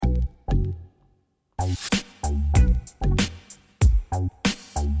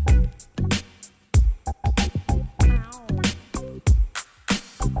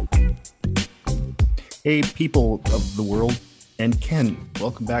Hey, people of the world, and Ken,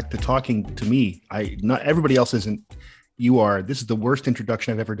 welcome back to Talking to Me. Not everybody else isn't. You are. This is the worst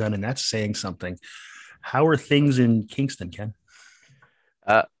introduction I've ever done, and that's saying something. How are things in Kingston, Ken?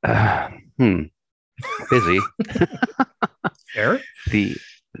 Uh, uh, hmm, busy. Fair. The,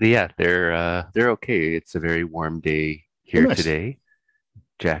 they're okay. It's a very warm day Oh, here nice. today.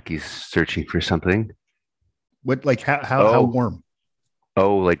 Jackie's searching for something. What, like, how Oh, warm?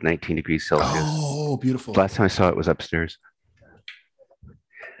 like 19 degrees Celsius. Oh, beautiful. Last time I saw it was upstairs.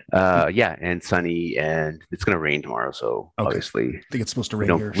 Yeah, and sunny, and it's gonna rain tomorrow. So Okay. I obviously think it's supposed to we rain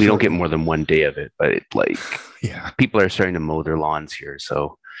don't here we don't get shortly. more than one day of it. But Yeah. people are starting to mow their lawns here.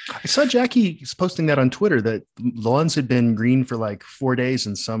 So I saw Jackie posting that on Twitter that lawns had been green for like 4 days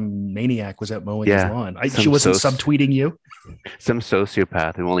and some maniac was out mowing his yeah, lawn. She some wasn't so subtweeting you. some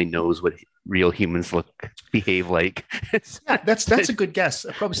sociopath who only knows what real humans behave like. Yeah, that's a good guess.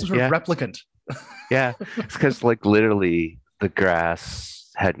 Probably some sort of Yeah, replicant. yeah. It's because like literally the grass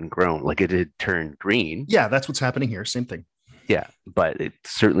hadn't grown, like it had turned green. Yeah, that's what's happening here. Same thing. Yeah, but it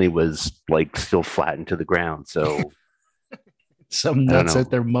certainly was like still flattened to the ground. So Some I don't nuts out know.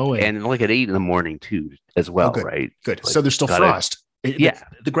 there mowing. And like at 8 in the morning too, as Oh, well, good, right? good. Like So there's still gotta, frost. yeah,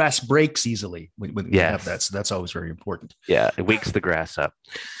 The grass breaks easily when you have that. yes, So that's always very important. yeah. It wakes the grass up.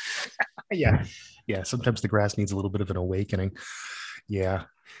 Yeah, yeah. Sometimes the grass needs a little bit of an awakening. Yeah,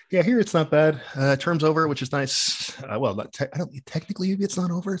 yeah. Here it's not bad. Term's over, which is nice. Well, I don't technically it's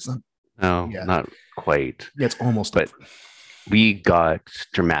not over. It's not. No, Yeah, not quite. yeah. It's almost over. But we got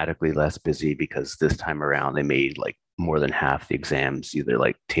dramatically less busy because this time around they made like more than half the exams either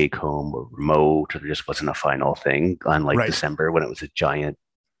like take home or remote, or there just wasn't a final thing, unlike Right. December when it was a giant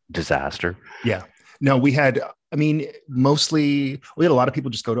disaster. Yeah. No, we had. I mean, mostly we had a lot of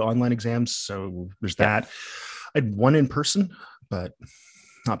people just go to online exams. So there's Yeah. that. I had one in person, but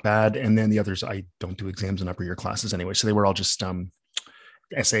not bad. And then the others, I don't do exams in upper year classes anyway. So they were all just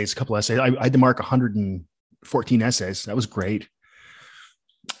essays, a couple essays. I had to mark 114 essays. That was great.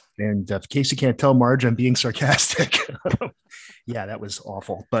 And in case you can't tell, Marge, I'm being sarcastic. Yeah, that was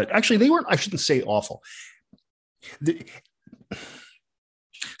awful. But actually, they weren't, I shouldn't say awful. The,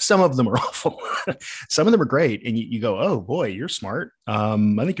 some of them are awful. Some of them are great. And you go, oh boy, you're smart. I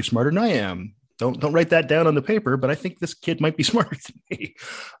think you're smarter than I am. Don't write that down on the paper, but I think this kid might be smarter than me.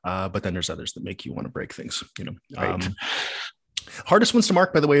 But then there's others that make you want to break things. Right. Hardest ones to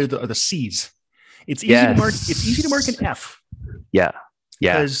mark, by the way, are the C's. It's easy to mark. It's easy to mark Yes. an F Yeah.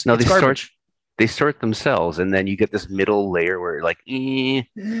 Yeah. because No, it's garbage. they sort themselves, and then you get this middle layer where you're like, Yeah,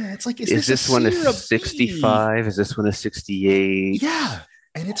 it's like, is is this a this one a C or a B? 65? Is this one a 68? Yeah,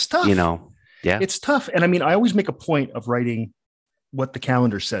 and it's You tough. know, yeah. It's tough. And I mean, I always make a point of writing what the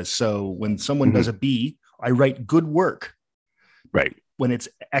calendar says. So when someone does Mhm. a B, I write good work. Right. When it's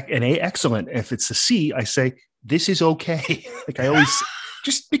an A, excellent. If it's a C, I say, this is okay. Like I always,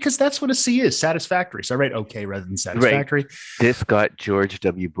 just because that's what a C is, satisfactory. So I write okay rather than Right. satisfactory. This got George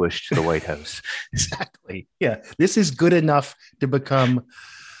W. Bush to the White House. Exactly. Yeah. This is good enough to become,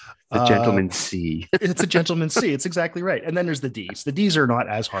 The uh, gentleman C. it's a gentleman's C. It's exactly right. And then there's the D's. The D's are not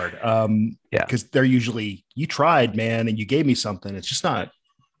as hard Yeah. because they're usually, you tried, man, and you gave me something. It's just not,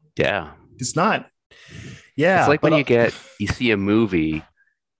 Yeah. it's not. It's Yeah. like when you see a movie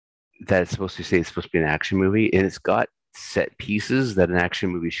that's supposed to say it's supposed to be an action movie, and it's got set pieces that an action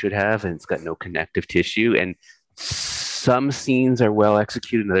movie should have, and it's got no connective tissue. And some scenes are well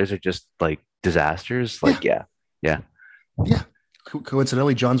executed, and others are just like disasters. Yeah. Like, yeah, yeah. Yeah.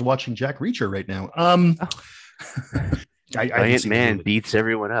 Coincidentally, John's watching Jack Reacher right now. Oh, I haven't Giant seen the Man movie. beats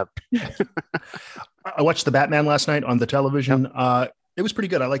everyone up. I watched the Batman last night on the Yep. television. It was pretty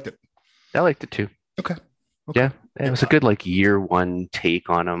good. I liked it. I liked it too. Okay. Okay. Yeah, it Yeah. was a good like year one take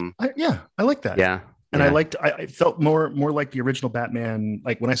on him. Yeah, I like that. Yeah, And I yeah. liked. I felt more like the original Batman.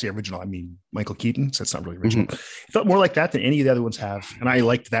 Like when I say original, I mean Michael Keaton. So it's not really original. Mhm. It felt more like that than any of the other ones have. And I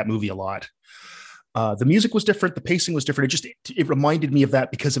liked that movie a lot. The music was different. The pacing was different. It reminded me of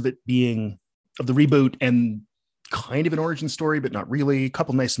that because of it being of the reboot and kind of an origin story, but not really. A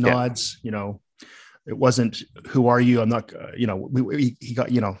couple nice Yeah, nods. It wasn't "Who are you?" I'm not. He got.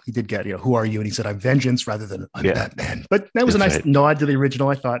 He did get. Who are you? And he said, "I'm vengeance," rather than "I'm yeah. Batman." But that was a That's nice right. nod to the original.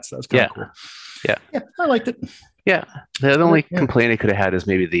 I thought so. That was kind Yeah, of cool. yeah. Yeah, I liked it. Yeah. The only Yeah, complaint I could have had is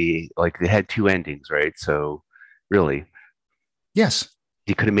maybe they had two endings, right? So really, yes,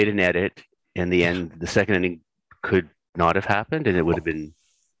 you could have made an edit, and the second ending could not have happened, and it would have been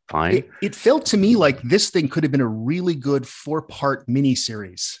fine. it felt to me like this thing could have been a really good 4-part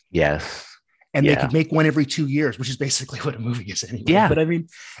miniseries. Yes. And they Yeah. could make one every 2 years, which is basically what a movie is anyway. Yeah. But I mean,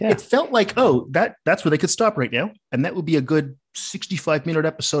 Yeah. it felt like, that's where they could stop right now. And that would be a good 65-minute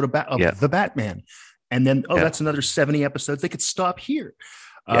episode of Yeah. the Batman. And then, oh, Yeah. that's another 70 episodes. They could stop here.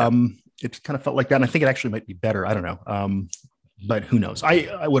 Yeah. It kind of felt like that. And I think it actually might be better. I don't know. But who knows?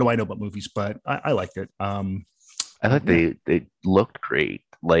 What do I know about movies? But I liked it. I thought Yeah. they looked great.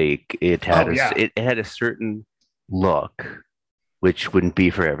 Like it had Oh yeah. it had a certain look, which wouldn't be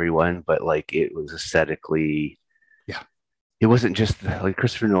for everyone, but like it was aesthetically. Yeah. It wasn't just like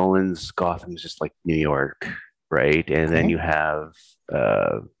Christopher Nolan's Gotham is just like New York, right? And then Mhm. you have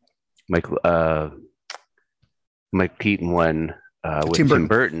Mike Mike Keaton one with Tim Tim Burton.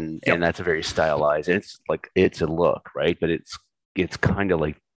 Burton, and Yep. that's a very stylized. And it's like it's a look, right? But it's kind of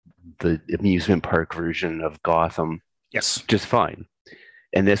like the amusement park version of Gotham, Yes. just fine.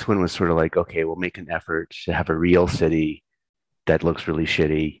 And this one was sort of like, okay, we'll make an effort to have a real city that looks really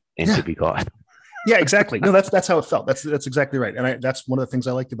shitty and Yeah. to be Gotham. Yeah, exactly. No, that's how it felt. That's exactly right. And that's one of the things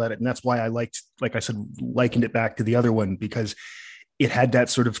I liked about it. And that's why I liked, like I said, likened it back to the other one, because it had that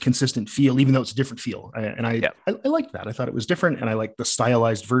sort of consistent feel, even though it's a different feel. And Yeah. I liked that. I thought it was different, and I liked the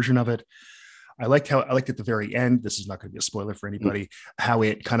stylized version of it. I liked at the very end. This is not going to be a spoiler for anybody. How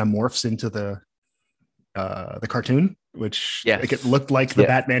it kind of morphs into the cartoon, which Yes. like, it looked like the Yeah.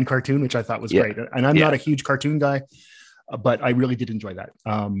 Batman cartoon, which I thought was Yeah. great. And I'm Yeah. not a huge cartoon guy, but I really did enjoy that.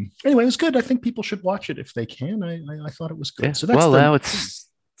 Anyway, it was good. I think people should watch it if they can. I thought it was good. Yeah. So that's Well, the now it's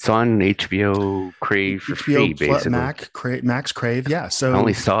on HBO Crave for free, basically. Max Crave. Yeah. So I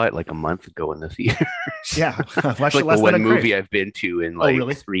only saw it like a month ago in the theater. yeah, I've watched It's like it the last night one on movie Crave. I've been to in Oh, like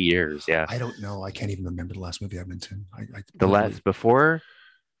really? 3 years. Yeah. I don't know. I can't even remember the last movie I've been to. The literally- last before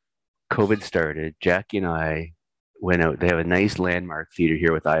COVID started, Jackie and I went out. They have a nice landmark theater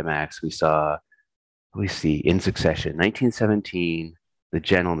here with IMAX. We saw, let me see, in succession, 1917, The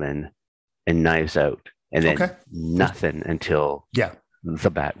Gentleman, and Knives Out, and then Okay. nothing until Yeah.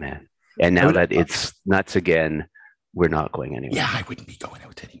 The Batman. And now that it's nuts again, we're not going anywhere. Yeah, I wouldn't be going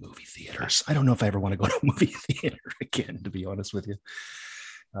out to any movie theaters. I don't know if I ever want to go to a movie theater again, to be honest with you.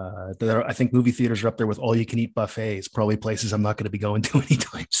 I think movie theaters are up there with all-you-can-eat buffets, probably places I'm not going to be going to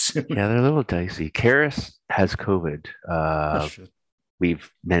anytime soon. Yeah, they're a little dicey. Karis has COVID. Oh, shit.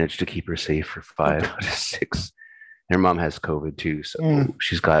 We've managed to keep her safe for 5 out of 6. Her mom has COVID too, so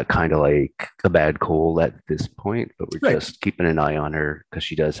she's got kind of like a bad cold at this point, but we're Right. just keeping an eye on her because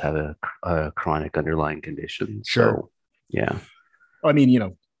she does have a chronic underlying condition. Sure. So, yeah. I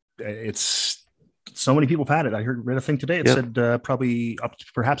mean, it's so many people have had it. I read a thing today. It Yep. said probably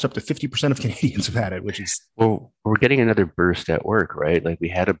perhaps up to 50% of Canadians have had it, which is Well, we're getting another burst at work, right? Like we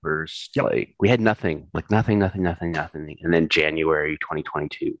had a burst, Yep. like we had nothing. And then January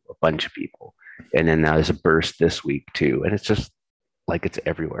 2022, a bunch of people. And then now there's a burst this week too. And it's just like it's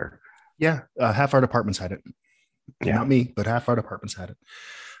everywhere. yeah. Half our departments had it. Yeah. Not me, but half our departments had it.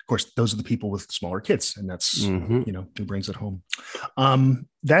 Of course, those are the people with smaller kids, and that's Mhm. who brings it home.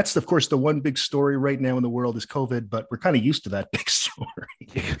 That's of course the one big story right now in the world is COVID, but we're kind of used to that big story.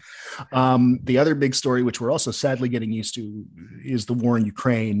 The other big story, which we're also sadly getting used to, is the war in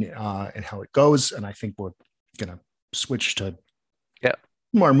Ukraine and how it goes. And I think we're gonna switch to Yeah.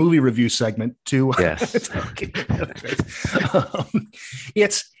 our movie review segment too. Yes. Okay.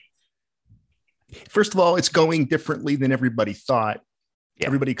 It's first of all, it's going differently than everybody thought. Yeah.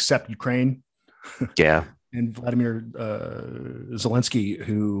 Everybody except Ukraine Yeah. and Vladimir Zelensky,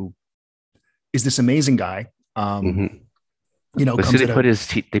 who is this amazing guy. Mhm. But Comes see, at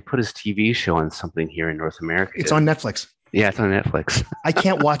they put his TV show on something here in North America. it's on Netflix. Yeah, it's on Netflix. I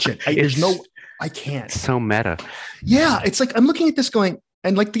can't watch it. I can't. It's so meta. Yeah, it's like I'm looking at this going,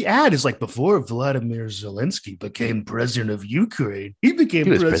 and like the ad is like before Vladimir Zelensky became president of Ukraine, he became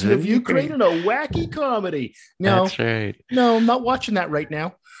He was president of president of Ukraine in Ukraine. a wacky comedy. No, That's right. no, I'm not watching that right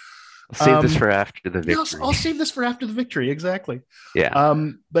now. I'll save this for after the No, victory. I'll save this for after the victory. Exactly. Yeah.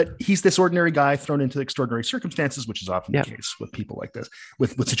 But he's this ordinary guy thrown into extraordinary circumstances, which is often Yeah. the case with people like this,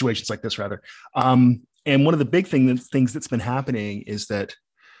 with situations like this, rather. And one of the big things that's been happening is that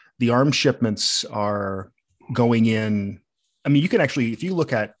the arms shipments are going in. I mean, you can actually, if you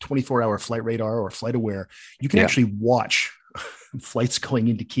look at 24-hour flight radar or flight aware, you can Yeah. actually watch flights going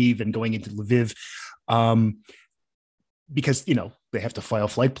into Kyiv and going into Lviv. Because they have to file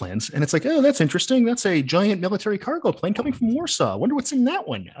flight plans, and it's like, oh, that's interesting. That's a giant military cargo plane coming from Warsaw. I wonder what's in that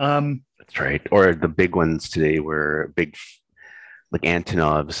one. That's right. Or the big ones today were big, like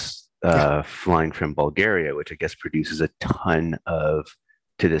Antonov's flying from Bulgaria, which I guess produces a ton of,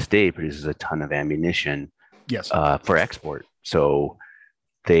 to this day, produces a ton of ammunition Yes. for export. So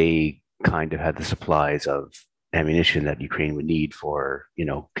they kind of had the supplies of ammunition that Ukraine would need for,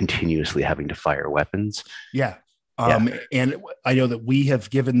 continuously having to fire weapons. Yeah. Yeah. And I know that we have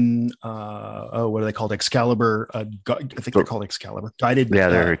given, what are they called? Excalibur. I think they're called Excalibur guided. Yeah,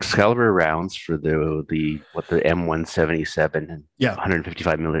 they're Excalibur rounds for the M177 and Yeah.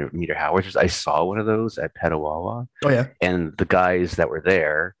 155 millimeter howitzers. I saw one of those at Petawawa, Oh yeah. and the guys that were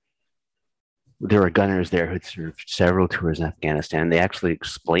there were gunners there who'd served several tours in Afghanistan. They actually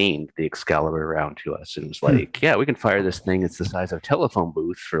explained the Excalibur round to us, and it was like, yeah, we can fire this thing. It's the size of a telephone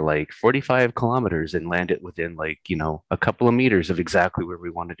booth for like 45 kilometers and land it within like, a couple of meters of exactly where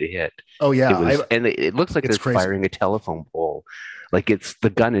we wanted to hit. Oh yeah. It looks like it's they're crazy. firing a telephone pole. Like the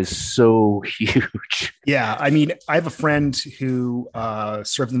gun is so huge. Yeah, I mean, I have a friend who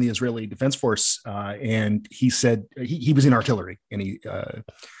served in the Israeli Defense Force, and he said he was in artillery, and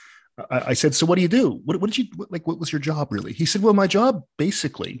I said, so what do you do? What did you like? What was your job really? He said, well, my job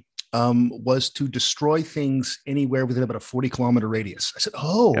basically was to destroy things anywhere within about a 40-kilometer radius. I said,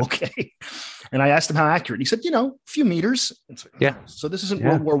 oh, Yeah. Okay. And I asked him how accurate. He said, a few meters. Yeah. So this isn't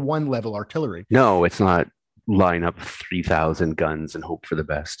World War I level artillery. No, it's not. Line up 3,000 guns and hope for the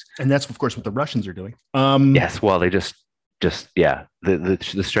best. And that's, of course, what the Russians are doing. Yes. Well, they just yeah.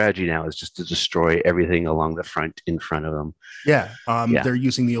 The strategy now is just to destroy everything along the front in front of them. Yeah. They're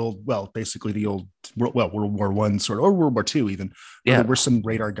using basically the old, World War I sort of, or World War II even. Yeah. There were some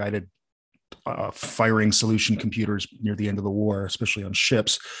radar guided firing solution computers near the end of the war, especially on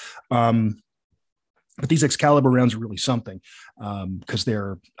ships. But these Excalibur rounds are really something, because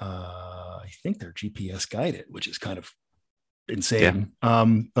they're, I think they're GPS guided, which is kind of insane. Yeah.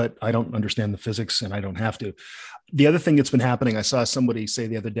 But I don't understand the physics, and I don't have to. The other thing that's been happening, I saw somebody say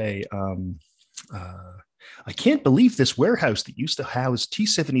the other day, I can't believe this warehouse that used to house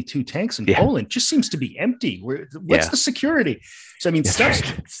T-72 tanks in Poland just seems to be empty. What's the security? So, I mean,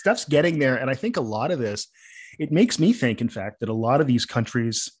 stuff's getting there. And I think a lot of this, it makes me think, in fact, that a lot of these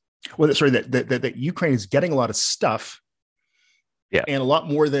countries, that Ukraine is getting a lot of stuff, and a lot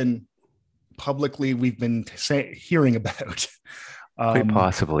more than publicly we've been hearing about. Quite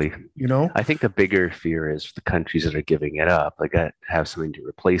possibly. I think the bigger fear is the countries that are giving it up, like have something to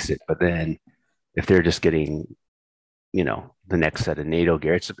replace it. But then if they're just getting, the next set of NATO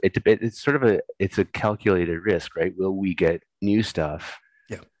gear, it's sort of it's a calculated risk, right? Will we get new stuff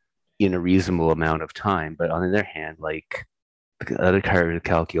in a reasonable amount of time? But on the other hand, like, the other part of the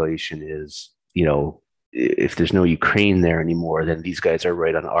calculation is, if there's no Ukraine there anymore, then these guys are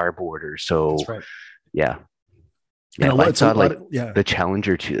right on our border. So, that's right. Yeah. And I saw the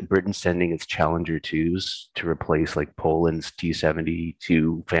Challenger 2, Britain sending its Challenger 2s to replace like Poland's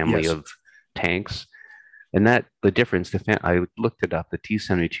T-72 family of tanks. And the difference, I looked it up, the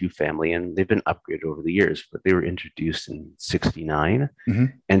T-72 family, and they've been upgraded over the years, but they were introduced in 69,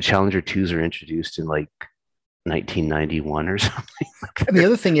 and Challenger 2s are introduced in like 1991 or something. And the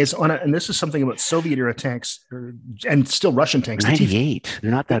other thing is, and this is something about Soviet era tanks and still Russian tanks. 98.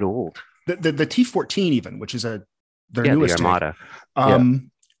 They're not that old. The T-14 even, which is their newest the Armada.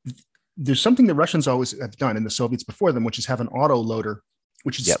 There's something the Russians always have done, and the Soviets before them, which is have an auto loader,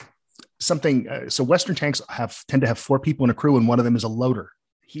 which is something. So Western tanks tend to have 4 people in a crew, and one of them is a loader.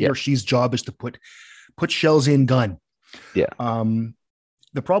 He or she's job is to put shells in gun. Yeah.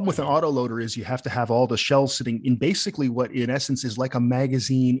 The problem with an autoloader is you have to have all the shells sitting in basically what in essence is like a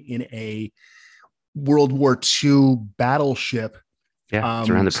magazine in a World War II battleship. Yeah, it's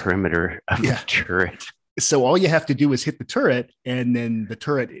around the perimeter of the turret. So all you have to do is hit the turret, and then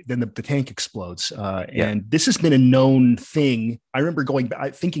the tank explodes. And this has been a known thing. I remember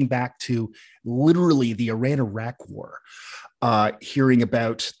thinking back to literally the Iran-Iraq war, hearing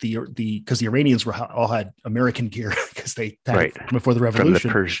about because the Iranians all had American gear because they had before the revolution.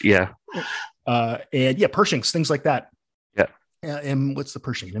 From the and Pershings, things like that. Yeah. And what's the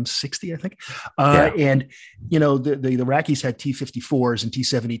Pershing? M60, I think. And the Iraqis had T-54s and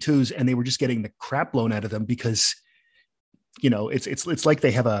T-72s, and they were just getting the crap blown out of them because it's like they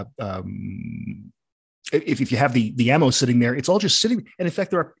have a if you have the ammo sitting there, it's all just sitting, and in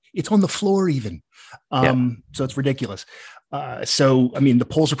fact it's on the floor even. So it's ridiculous. So I mean, the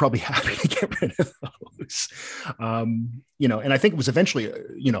Poles are probably happy to get rid of those. And I think it was eventually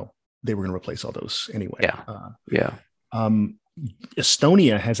they were going to replace all those anyway.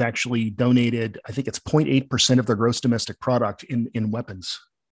 Estonia has actually donated, I think it's 0.8% of their gross domestic product in weapons.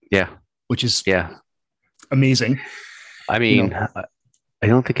 Yeah. Which is amazing. I mean, I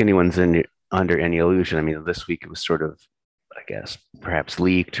don't think anyone's under any illusion. I mean, this week it was sort of, I guess, perhaps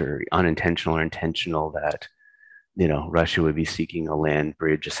leaked or unintentional or intentional that, Russia would be seeking a land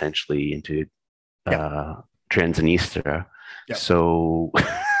bridge essentially into Transnistria. So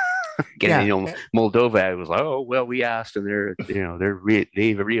Again, Yeah. Moldova was like, oh well, we asked, and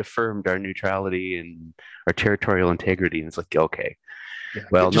they've reaffirmed our neutrality and our territorial integrity, and it's like, okay, Yeah,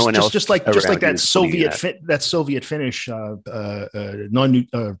 well, no one else just like around you that is believing that. Soviet Finnish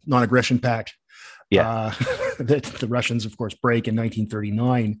non-aggression pact Yeah, that the Russians, of course, break in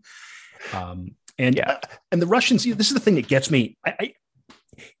 1939. And yeah, and the Russians, this is the thing that gets me.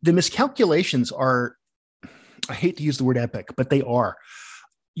 The miscalculations are, I hate to use the word epic, but they are.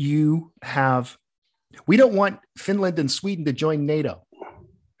 We don't want Finland and Sweden to join NATO.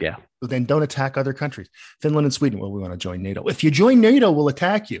 yeah. Then don't attack other countries. Finland and Sweden, well, we want to join NATO. If you join NATO, we'll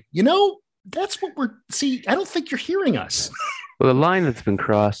attack you. That's what I don't think you're hearing us. Well, the line that's been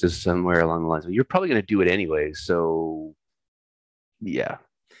crossed is somewhere along the lines of you're probably going to do it anyway. So, yeah,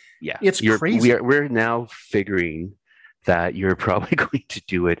 yeah, It's crazy. We're now figuring that you're probably going to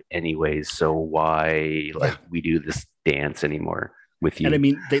do it anyways. So why we do this dance anymore with you? And I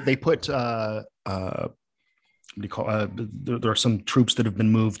mean, they put what do you call? There are some troops that have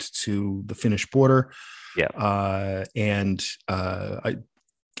been moved to the Finnish border. Yeah, and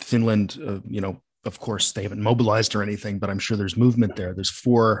Finland, of course, they haven't mobilized or anything, but I'm sure there's movement there. There's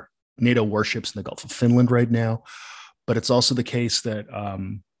 4 NATO warships in the Gulf of Finland right now, but it's also the case that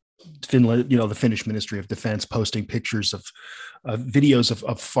Finland, the Finnish Ministry of Defense posting pictures of videos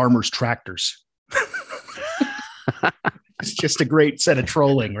of farmers' tractors. It's just a great set of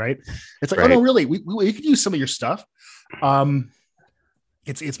trolling, right? It's like, right. Oh no, really, we could use some of your stuff.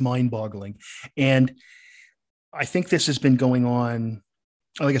 It's mind-boggling, and I think this has been going on.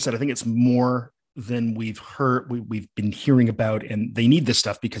 Like I said, I think it's more than we've heard. We've been hearing about, and they need this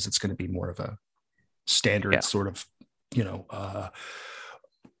stuff because it's going to be more of a standard sort of,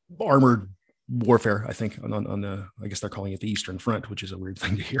 armored warfare. I think on the, I guess they're calling it the Eastern Front, which is a weird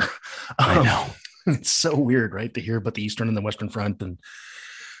thing to hear. I know. It's so weird, right, to hear about the Eastern and the Western Front. And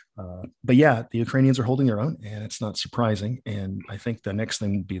but yeah, the Ukrainians are holding their own, and it's not surprising. And I think the next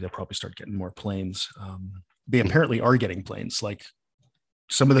thing would be they'll probably start getting more planes. They apparently are getting planes. Like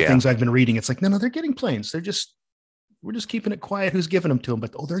some of the things I've been reading, it's like, no, they're getting planes. We're just keeping it quiet who's giving them to them,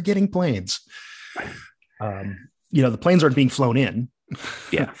 but they're getting planes. The planes aren't being flown in.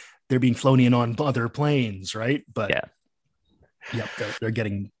 Yeah. They're being flown in on other planes, right? But they're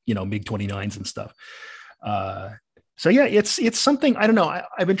getting, MiG-29s and stuff. So yeah, it's something, I don't know.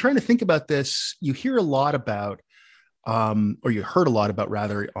 I've been trying to think about this. You hear a lot about, or you heard a lot about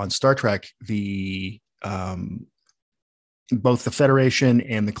rather on Star Trek, both the Federation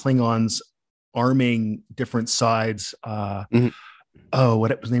and the Klingons arming different sides. Oh,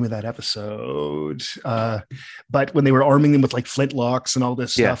 what was the name of that episode? But when they were arming them with like flintlocks and all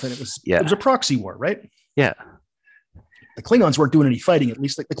this stuff, and it was a proxy war, right? Yeah. The Klingons weren't doing any fighting. At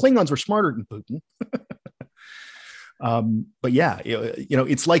least the Klingons were smarter than Putin. But yeah,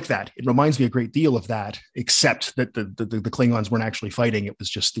 it's like that. It reminds me a great deal of that, except that the Klingons weren't actually fighting. It was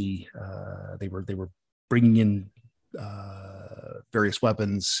just they were bringing in various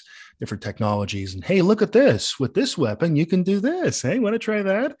weapons, different technologies, and hey, look at this. With this weapon, you can do this. Hey, want to try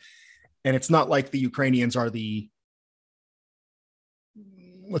that? And it's not like the Ukrainians are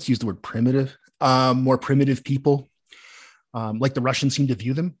let's use the word primitive, more primitive people, like the Russians seem to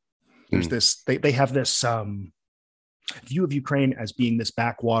view them. There's this, they have this view of Ukraine as being this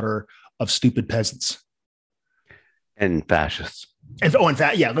backwater of stupid peasants and fascists. And in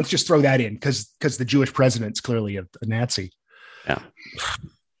fact, let's just throw that in because the Jewish president's clearly a Nazi. Yeah.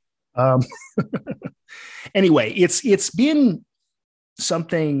 Anyway, it's been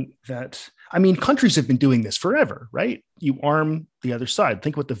something that, I mean, countries have been doing this forever, right? You arm the other side.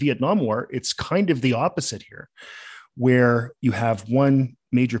 Think about the Vietnam War. It's kind of the opposite here, where you have one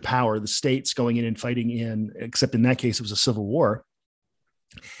major power, the States, going in and fighting except in that case, it was a civil war.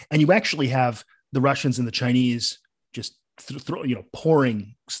 And you actually have the Russians and the Chinese just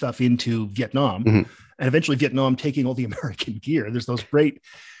pouring stuff into Vietnam, and eventually Vietnam taking all the American gear. There's those great,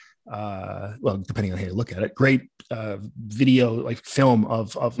 depending on how you look at it, great video, like film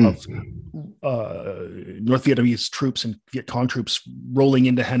of North Vietnamese troops and Viet Cong troops rolling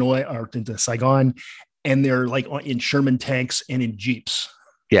into Hanoi or into Saigon, and they're like in Sherman tanks and in jeeps.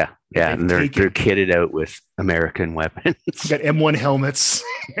 Yeah, and they're kitted out with American weapons. Got M1 helmets.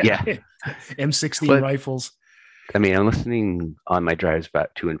 M16 rifles. I mean, I'm listening on my drives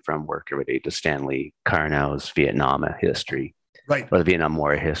back to and from work every day to Stanley Carnow's Vietnam history, right, or the Vietnam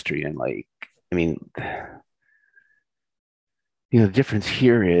War history, and the difference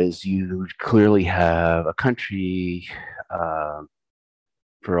here is you clearly have a country, for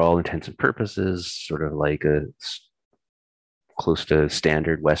all intents and purposes, sort of like a close to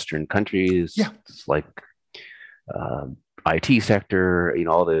standard Western countries. Yeah, it's like IT sector,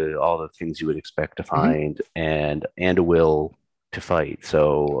 all the things you would expect to Hmm. find, and a will to fight.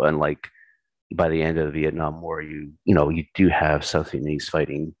 So unlike by the end of the Vietnam War, you do have South Vietnamese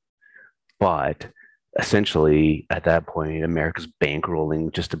fighting, but essentially at that point, America's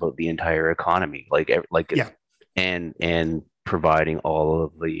bankrolling just about the entire economy, Yeah, and providing all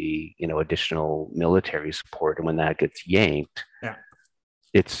of the additional military support. And when that gets yanked, yeah,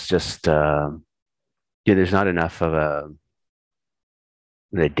 it's just there's not enough of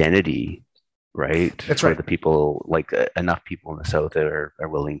an identity, right, that's for right. the people, like enough people in the South that are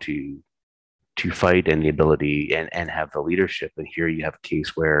willing to fight, and the ability and have the leadership. And here you have a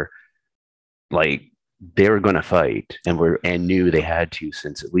case where like they were going to fight and knew they had to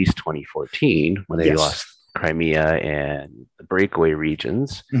since at least 2014 when they Yes. lost Crimea and the breakaway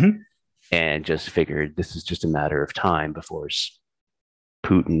regions, Hmm. and just figured this is just a matter of time before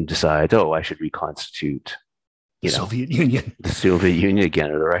Putin decides, oh, I should reconstitute, The you know, Soviet Union. the Soviet Union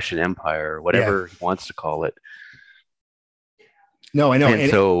again, or the Russian Empire, or Yeah. whatever he wants to call it. No, I know. And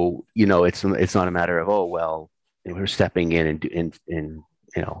And so, it's not a matter of, oh well, we're stepping in and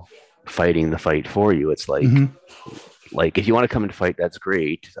fighting the fight for you. It's mhm. like if you want to come and fight, that's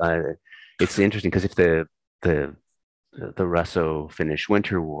great. It's interesting because if the the Russo-Finnish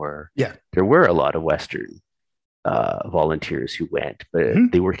Winter War, Yeah. there were a lot of Western volunteers who went, but Hmm.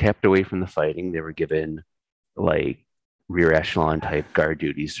 they were kept away from the fighting. They were given like rear echelon type guard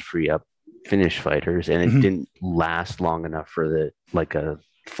duties to free up Finnish fighters, and it Hmm. didn't last long enough for a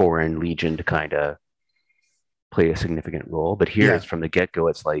foreign legion to kind of play a significant role. But here, Yeah. it's from the get go.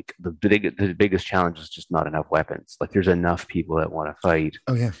 It's like the biggest challenge is just not enough weapons. Like there's enough people that want to fight,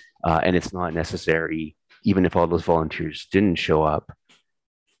 Oh, yeah. and it's not necessary. Even if all those volunteers didn't show up,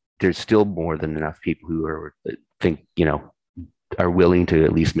 there's still more than enough people who are willing to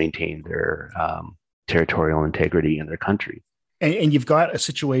at least maintain their territorial integrity in their country. And you've got a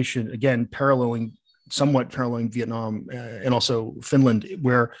situation again somewhat paralleling Vietnam and also Finland,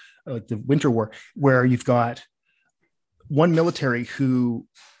 where the Winter War, where you've got one military who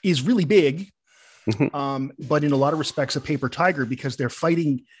is really big, but in a lot of respects a paper tiger because they're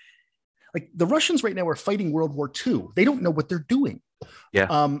fighting. Like the Russians right now are fighting World War II. They don't know what they're doing.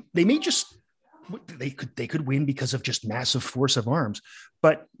 Yeah. They may just they could win because of just massive force of arms.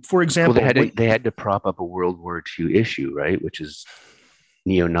 But for Well, example, they had to prop up a World War II issue, right? Which is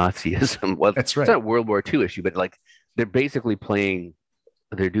neo-Nazism. Well, that's it's right. not a World War II issue, but like they're basically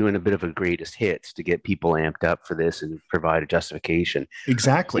they're doing a bit of a greatest hits to get people amped up for this and provide a justification.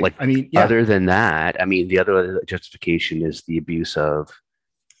 Exactly. Like I mean, yeah, other than that, I mean, the other justification is the abuse of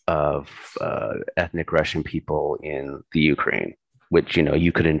ethnic Russian people in the Ukraine, which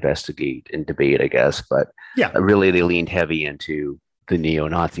you could investigate and debate, I guess. But yeah, really, they leaned heavy into the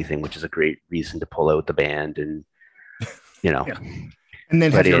neo-Nazi thing, which is a great reason to pull out the band and you know. yeah. And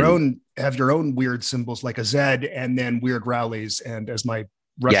then But have your own weird symbols like a Z, and then weird rallies. And as my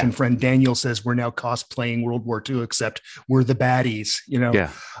Russian yeah, friend Daniel says, we're now cosplaying World War II, except we're the baddies. yeah, and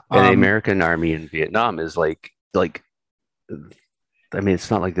the Um, American army in Vietnam is like. I mean,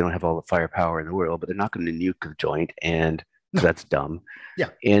 it's not like they don't have all the firepower in the world, but they're not going to nuke the joint, and because no, that's dumb. yeah,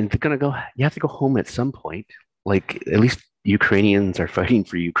 And they're going to go. You have to go home at some point. Like at least Ukrainians are fighting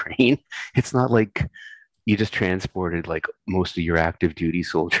for Ukraine. It's not like you just transported like most of your active duty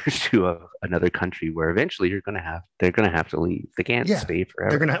soldiers to another country where eventually they're going to have to leave. They can't yeah. stay They're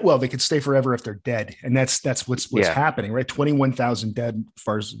forever. gonna well, they could stay forever if they're dead, and that's what's Yeah. happening, right? 21,000 dead, as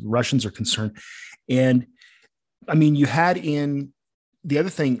far as Russians are concerned, and I mean, you had in the other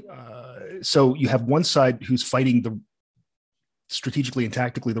thing. So you have one side who's fighting the strategically and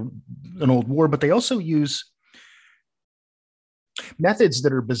tactically an old war, but they also use methods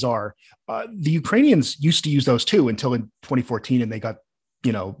that are bizarre. The Ukrainians used to use those too until in 2014, and they got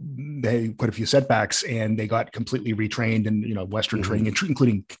they quite a few setbacks, and they got completely retrained and Western Mm-hmm. training,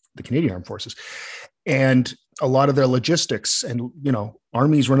 including the Canadian Armed Forces, and a lot of their logistics and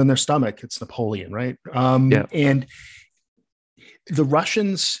armies running their stomach. It's Napoleon, right? Yeah. And the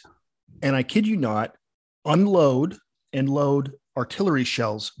Russians, and I kid you not, unload and load artillery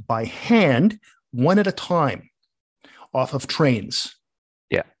shells by hand, one at a time, off of trains.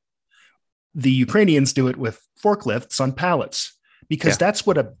 Yeah. The Ukrainians do it with forklifts on pallets because that's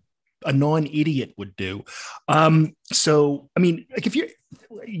what a non-idiot would do. So, I mean, like if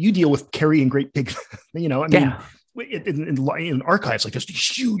you deal with carrying great big, in archives, like there's these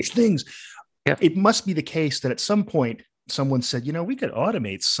huge things. Yeah. It must be the case that at some point someone said, we could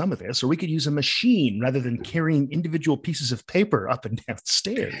automate some of this, or we could use a machine rather than carrying individual pieces of paper up and down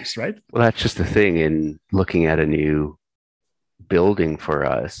stairs, right? Well, that's just the thing in looking at a new building for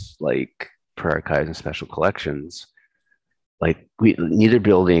us, like for archives and special collections. neither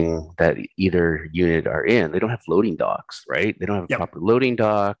building that either unit are in, they don't have loading docks, right? They don't have a Yep. proper loading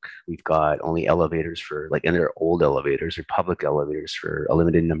dock. We've got only elevators for and they're old elevators or public elevators for a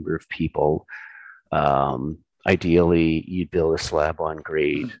limited number of people. Ideally, you'd build a slab on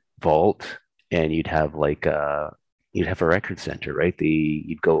grade vault, and you'd have a record center, right?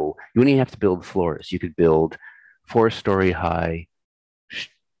 You wouldn't even have to build floors. You could build 4-story high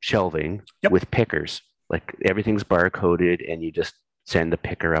shelving with pickers. Like everything's barcoded, and you just send the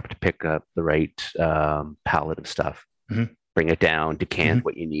picker up to pick up the right pallet of stuff, bring it down, decant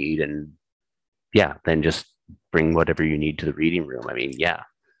what you need, and then just bring whatever you need to the reading room. I mean,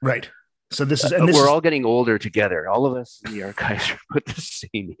 right. So this is, we're all getting older together. All of us in the archives are about the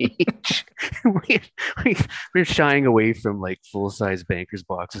same age. We're shying away from like full-size banker's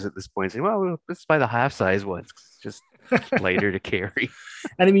boxes at this point, saying, well, let's buy the half-size ones. It's just lighter to carry.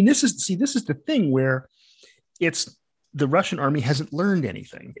 And I mean, this is the thing where it's the Russian army hasn't learned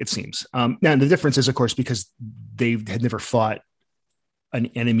anything, it seems. Now, the difference is, of course, because they had never fought an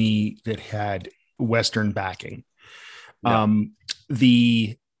enemy that had Western backing. No.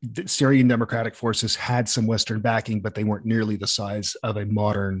 The Syrian Democratic Forces had some Western backing, but they weren't nearly the size of a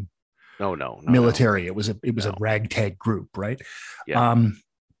modern military. It was a ragtag group, right? Yeah.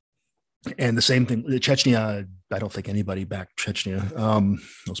 And the same thing, Chechnya, I don't think anybody backed Chechnya,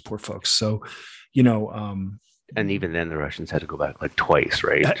 those poor folks. So, and even then the Russians had to go back like twice,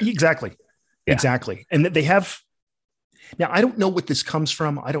 right? Exactly. Yeah. Exactly. And they have, now I don't know what this comes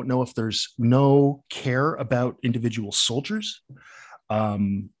from. I don't know if there's no care about individual soldiers.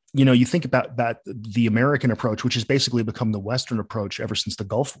 You think about the American approach, which has basically become the Western approach ever since the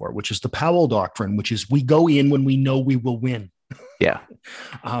Gulf War, which is the Powell Doctrine, which is we go in when we know we will win. Yeah.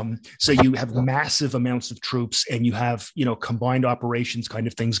 So you have massive amounts of troops, and you have, combined operations kind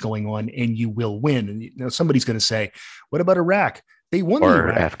of things going on, and you will win. And somebody's going to say, what about Iraq? They won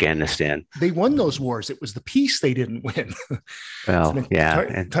Afghanistan. They won those wars. It was the peace they didn't win. Well,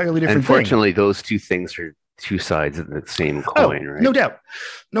 entirely different. Unfortunately, those two things are two sides of the same coin, right? No doubt.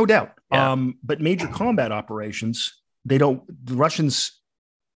 Yeah. But major combat operations, the Russians,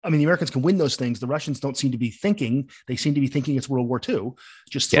 I mean, the Americans can win those things. The Russians don't seem to be thinking. They seem to be thinking it's World War II.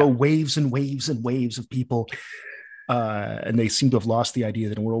 Just throw waves and waves and waves of people. And they seem to have lost the idea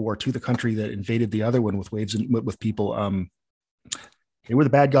that in World War II, the country that invaded the other one with waves and with people, they were the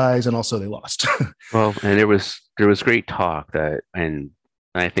bad guys, and also they lost. Well, and there was great talk and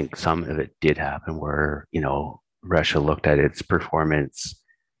I think some of it did happen where, Russia looked at its performance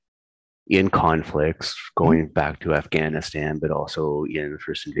in conflicts going back to Afghanistan, but also in the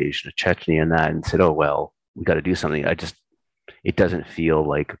first invasion of Chechnya and said, oh, well, we got to do something. It doesn't feel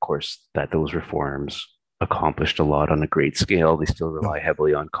like, of course, that those reforms accomplished a lot on a great scale. They still rely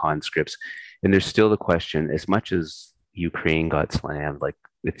heavily on conscripts. And there's still the question, as much as Ukraine got slammed, like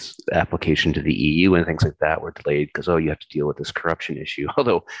its application to the EU and things like that were delayed because, you have to deal with this corruption issue.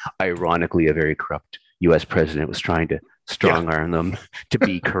 Although, ironically, a very corrupt U.S. president was trying to strong arm them to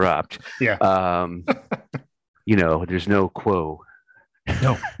be corrupt. Yeah. There's no quo.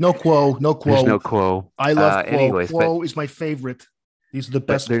 No quo. There's no quo. I love quo. Anyways, quo is my favorite. These are the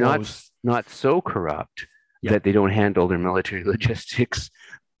best. They're not so corrupt that they don't handle their military logistics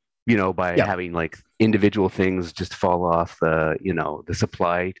by having like individual things just fall off the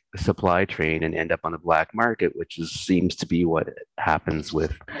supply train and end up on the black market, which seems to be what happens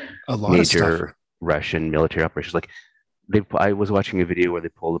with a lot major Russian military operations. Like I was watching a video where they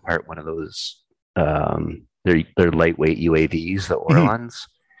pulled apart one of those their lightweight UAVs, the Orlans,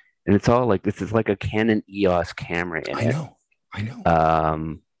 and it's all like this is like a Canon EOS camera in it. I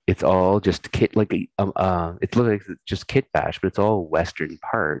know. It's all just kit, it looks like just kit bash, but it's all Western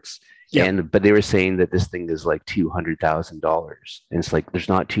parts. Yeah. But they were saying that this thing is like $200,000, and it's like there's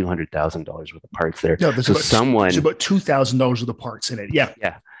not $200,000 worth of parts there. No, there's about $2,000 worth of parts in it. Yeah,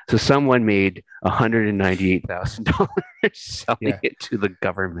 yeah. So someone made $198,000 selling it to the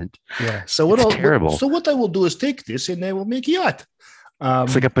government. Yeah. So what I will do is take this and I will make yacht.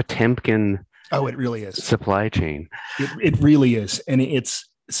 It's like a Potemkin. Oh, it really is supply chain. It really is, and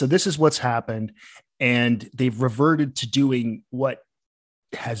so this is what's happened, and they've reverted to doing what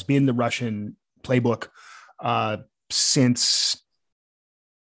has been the Russian playbook since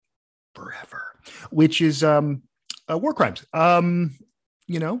forever, which is war crimes. And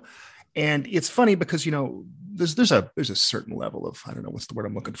it's funny because there's a certain level of, I don't know what's the word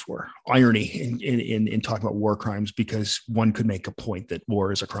I'm looking for, irony in talking about war crimes, because one could make a point that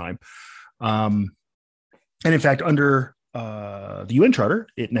war is a crime, and in fact under the UN Charter,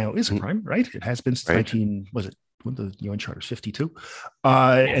 it now is a crime, right? It has been since when the UN Charter is 52,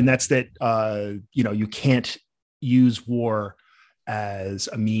 and that's that you can't use war as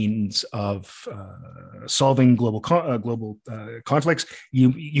a means of solving global conflicts.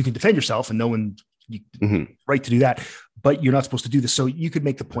 You can defend yourself, and no one right to do that, but you're not supposed to do this. So you could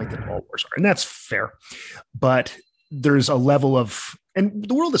make the point that all wars are, and that's fair. But there's a level of, and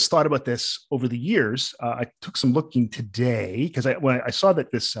the world has thought about this over the years. I took some looking today because when I saw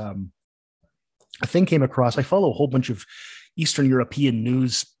that this a thing came across. I follow a whole bunch of Eastern European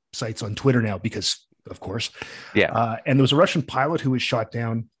news sites on Twitter now because, of course, and there was a Russian pilot who was shot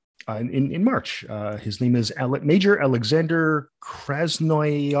down in March. His name is Major Alexander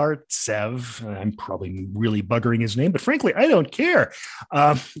Krasnoyartsev. I'm probably really buggering his name, but frankly, I don't care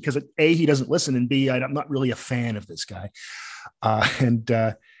because A, he doesn't listen, and B, I'm not really a fan of this guy. And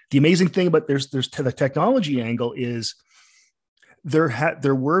the amazing thing about there's to the technology angle is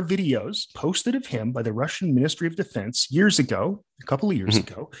there were videos posted of him by the Russian Ministry of Defense years ago, a couple of years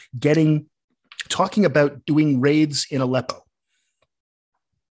ago, talking about doing raids in Aleppo.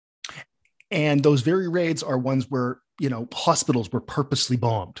 And those very raids are ones where, hospitals were purposely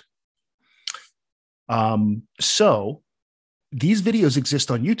bombed. So these videos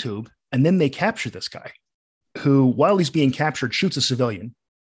exist on YouTube, and then they capture this guy who, while he's being captured, shoots a civilian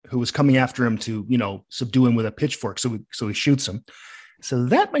who was coming after him to, subdue him with a pitchfork. So he shoots him. So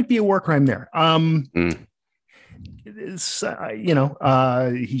that might be a war crime there. He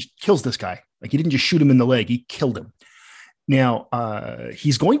kills this guy. Like, he didn't just shoot him in the leg, he killed him. Now,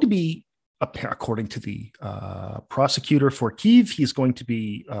 he's going to be, according to the prosecutor for Kyiv, he's going to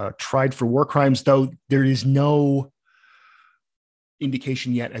be tried for war crimes, though there is no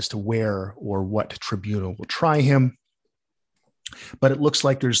indication yet as to where or what tribunal will try him. But it looks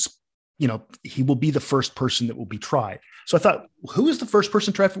like he will be the first person that will be tried. So I thought, who is the first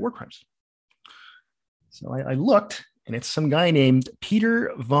person tried for war crimes? So I looked, and it's some guy named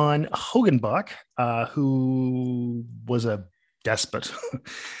Peter von Hogenbach, who was a despot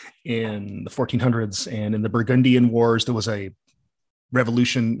in the 1400s. And in the Burgundian Wars, there was a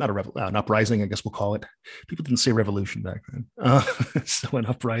revolution, an uprising, I guess we'll call it. People didn't say revolution back then. So an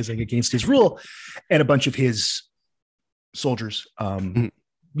uprising against his rule, and a bunch of his soldiers,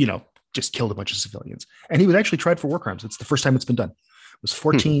 just killed a bunch of civilians. And he was actually tried for war crimes. It's the first time it's been done. It was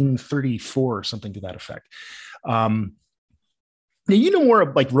 1434 or something to that effect. Now, you know more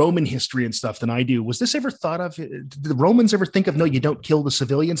of like Roman history and stuff than I do. Was this ever thought of? Did the Romans ever think of, no, you don't kill the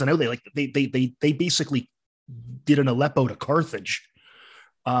civilians? I know they basically did an Aleppo to Carthage.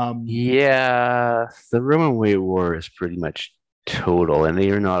 The Roman war is pretty much total, and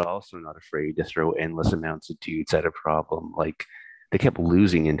they are not afraid to throw endless amounts of dudes at a problem. Like, they kept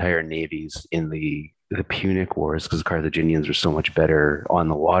losing entire navies in the Punic Wars because the Carthaginians were so much better on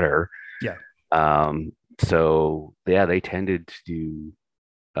the water. Yeah. They tended to do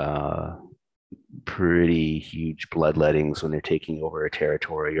pretty huge bloodlettings when they're taking over a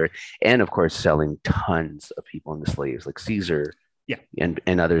territory, and of course selling tons of people into slaves, like Caesar, and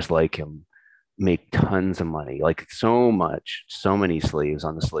others like him make tons of money, like so many slaves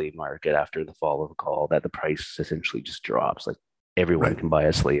on the slave market after the fall of Gaul that the price essentially just drops. Like, everyone can buy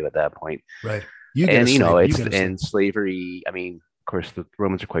a slave at that point. Right. And slavery, I mean, of course, the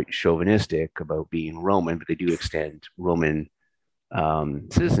Romans are quite chauvinistic about being Roman, but they do extend Roman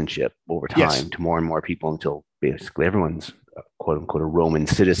citizenship over time to more and more people until basically everyone's quote unquote a Roman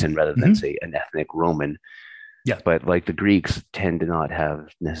citizen rather than say an ethnic Roman. Yeah. But like, the Greeks tend to not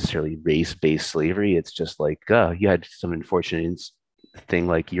have necessarily race-based slavery. It's just like, you had some unfortunate thing,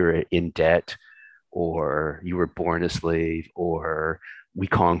 like you're in debt, or you were born a slave, or we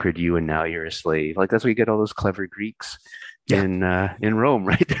conquered you and now you're a slave. Like, that's where you get all those clever Greeks in Rome,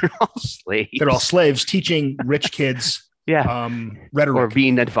 right? They're all slaves. They're all slaves teaching rich kids rhetoric, or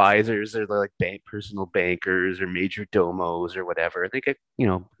being advisors, or like personal bankers, or major domos, or whatever. They get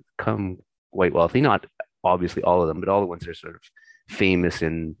become quite wealthy. Not obviously all of them, but all the ones that are sort of famous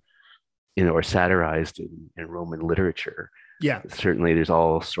in or satirized in Roman literature. Yeah, certainly there's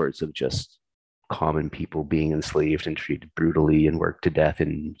all sorts of just common people being enslaved and treated brutally and worked to death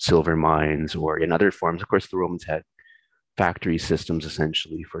in silver mines or in other forms. Of course, the Romans had factory systems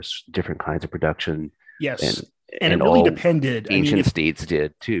essentially for different kinds of production. Yes, and it really depended. Ancient states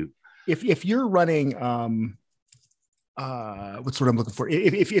did too. If you're running, what's what I'm looking for?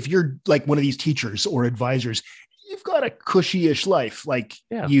 If you're like one of these teachers or advisors, you've got a cushy-ish life. Like,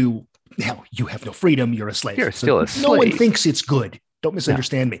 you have no freedom. You're a slave. You're still a slave. No one thinks it's good. Don't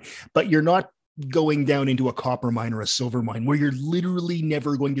misunderstand me. But you're not going down into a copper mine or a silver mine where you're literally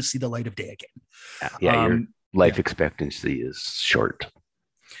never going to see the light of day again. Your life expectancy is short.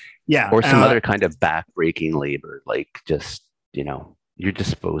 Yeah. Or some other kind of back-breaking labor, like just, you're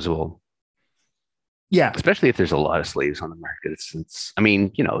disposable. Yeah. especially if there's a lot of slaves on the market. It's I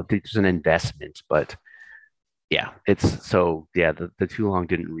mean, there's an investment, but yeah, it's so yeah, the too long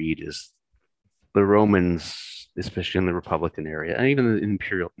didn't read is the Romans, especially in the Republican area and even the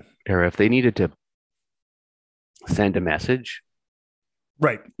Imperial era, if they needed to send a message,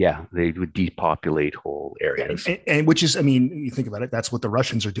 Right. yeah, they would depopulate whole Yeah, areas. and which is, I mean, you think about it, that's what the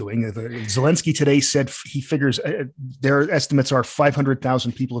Russians are doing. Zelensky today said he figures their estimates are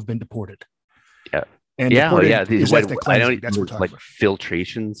 500,000 people have been deported. Yeah. And Yeah, oh, deported yeah. is ethnic I cleansing. don't That's what we're talking like about.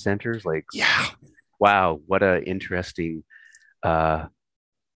 filtration centers. Like, Yeah. wow, what a interesting uh,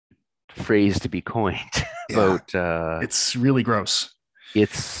 phrase to be coined Yeah. about. It's really gross.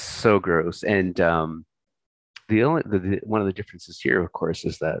 It's so gross, and one of the differences here, of course,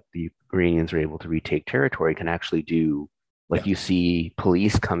 is that the Iranians are able to retake territory, can actually do like Yeah. you see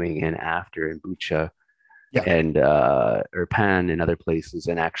police coming in after in Bucha Yeah. and Irpan and other places,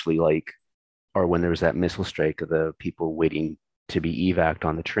 and actually like, or when there was that missile strike of the people waiting to be evac'd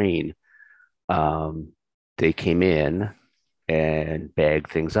on the train, they came in and bagged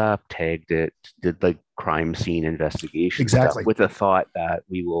things up, tagged it, did like crime scene investigation stuff Exactly. with the thought that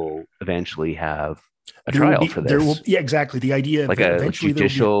we will eventually have a There will trial be, for there will, this, yeah, exactly. The idea like that a eventually there will be,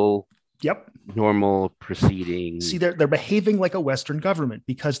 judicial yep. normal proceeding. See, they're behaving like a Western government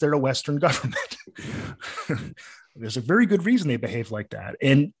because they're a Western government. There's a very good reason they behave like that.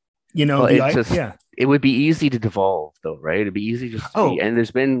 And, Well, yeah. it would be easy to devolve though, right? It'd be easy just to be, Oh, and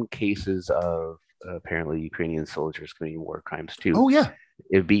there's been cases of apparently Ukrainian soldiers committing war crimes too. oh, yeah.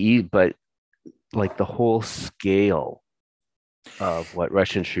 It'd be, but like the whole scale of what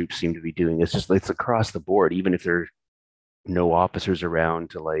Russian troops seem to be doing is just, it's across the board, even if there are no officers around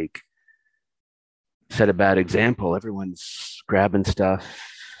to like set a bad example. Everyone's grabbing stuff,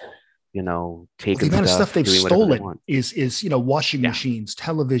 The taking amount of stuff stuff, they've doing whatever they stolen want. is washing Yeah. machines,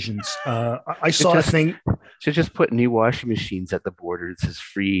 televisions. I Should saw a just thing. should just put new washing machines at the border. It says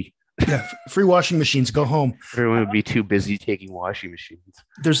free. Yeah, free washing machines. Go home. Everyone would be too busy taking washing machines.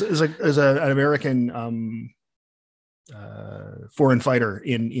 There's an American foreign fighter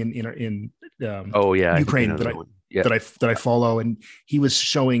in Oh yeah, Ukraine yeah. that I follow, and he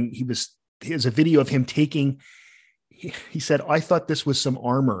has a video of him taking. He said, "I thought this was some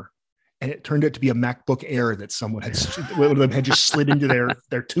armor." And it turned out to be a MacBook Air that one of them had just slid into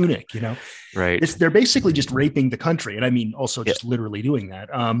their tunic, Right. They're basically just raping the country. And I mean, also just literally doing that.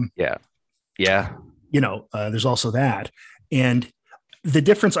 Yeah. There's also that. And the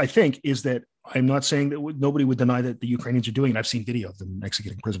difference, I think, is that I'm not saying that nobody would deny that the Ukrainians are doing it. I've seen video of them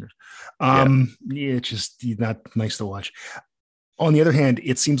executing prisoners. It's just not nice to watch. On the other hand,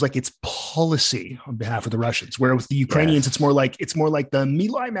 it seems like it's policy on behalf of the Russians, where with the Ukrainians, Yes. it's more like the My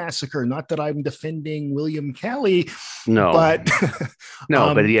Lai massacre. Not that I'm defending William Kelly, No. but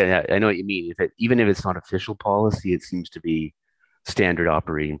no, but yeah, I know what you mean. Even if it's not official policy, it seems to be standard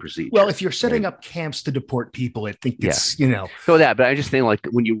operating procedure. Well, if you're setting up camps to deport people, I think it's So that, but I just think like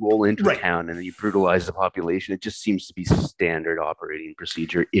when you roll into Right. a town and you brutalize the population, it just seems to be standard operating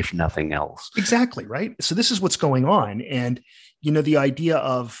procedure, if nothing else. Exactly, right? So this is what's going on. And, the idea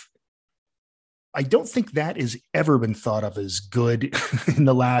of, I don't think that has ever been thought of as good in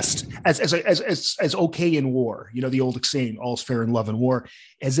the last, as okay in war. The old saying, all's fair in love and war.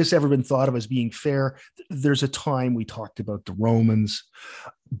 Has this ever been thought of as being fair? There's a time we talked about the Romans,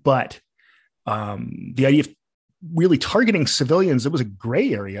 but the idea of really targeting civilians, it was a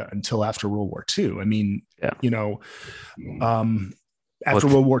gray area until after World War II. I mean, after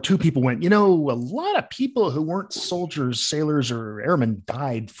World War II, people went, a lot of people who weren't soldiers, sailors, or airmen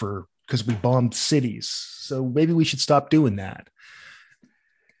died because we bombed cities. So maybe we should stop doing that.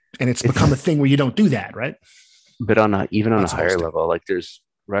 And it's become a thing where you don't do that, right? But even on a higher level, like there's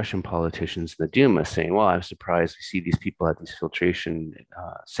Russian politicians in the Duma saying, well, I'm surprised we see these people at these filtration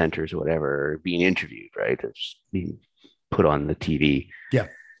centers or whatever being interviewed, right? They're just being put on the TV. Yeah.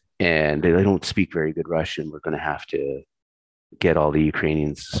 And they don't speak very good Russian. We're going to have to get all the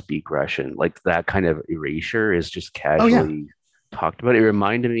Ukrainians to speak Russian. Like that kind of erasure is just casually talked about. It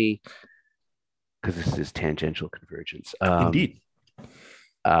reminded me, because this is tangential convergence. Indeed.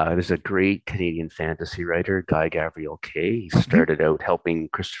 There's a great Canadian fantasy writer, Guy Gavriel Kay. He started out helping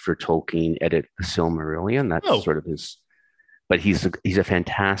Christopher Tolkien edit The Silmarillion. That's sort of his, but he's a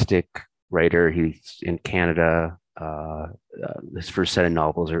fantastic writer. He's in Canada. His first set of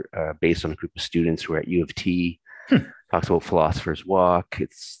novels are based on a group of students who are at U of T. Talks about Philosopher's Walk.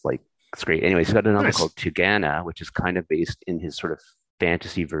 It's great. Anyways, he's got a novel called Tigana, which is kind of based in his sort of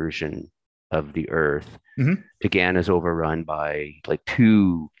fantasy version of the Earth. Tigana is overrun by like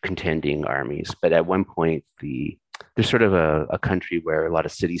two contending armies, but at one point the they're sort of a country where a lot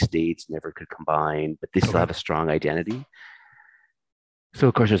of city states never could combine, but they still Okay. have a strong identity. So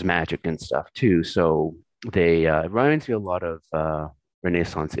of course there's magic and stuff too. So they it reminds me a lot of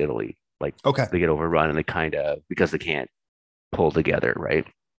Renaissance Italy. Like Okay. they get overrun and they kind of because they can't pull together, right?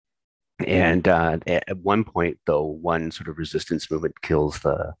 And at one point, though, one sort of resistance movement kills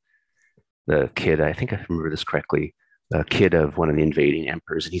the kid. I think I remember this correctly. The kid of one of the invading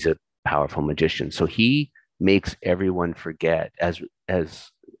emperors, and he's a powerful magician. So he makes everyone forget as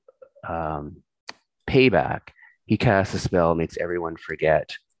um, payback. He casts a spell, makes everyone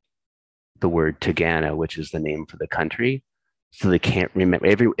forget the word Tagana, which is the name for the country. So they can't remember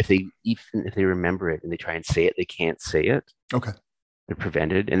even if they remember it and they try and say it, they can't say it. Okay. They're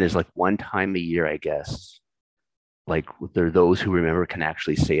prevented. And there's like one time a year, I guess, like there are those who remember can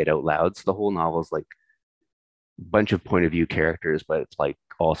actually say it out loud. So the whole novel is like a bunch of point of view characters, but it's like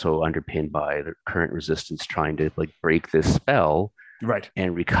also underpinned by the current resistance trying to like break this spell Right.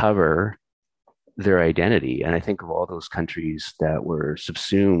 and recover their identity. And I think of all those countries that were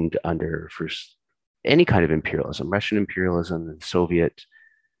subsumed under first any kind of imperialism, Russian imperialism, the Soviet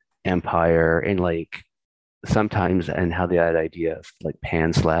empire, and like sometimes and how the idea of like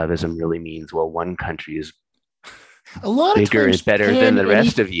pan-Slavism really means, well, one country is A lot of bigger times, and better than the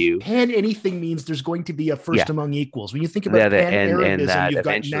rest of you. pan anything means there's going to be a first Yeah. among equals. When you think Yeah, about pan and Arabism, that you've got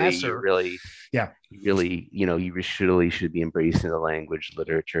eventually you Nasser. really, Yeah. really, you really should be embracing the language,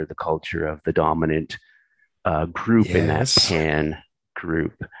 literature, the culture of the dominant group in that Yes. pan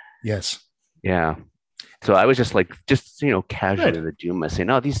group. Yes. Yeah. So I was just like, casually Good. in the Duma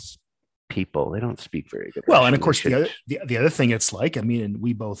saying, "Oh, these people, they don't speak very good Well, Russian. and of They course, should." the other thing it's like, I mean, and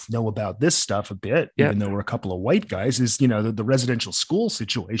we both know about this stuff a bit, Yeah. even though we're a couple of white guys, is, the residential school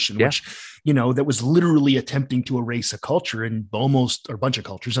situation, Yeah. which, that was literally attempting to erase a culture and almost, or a bunch of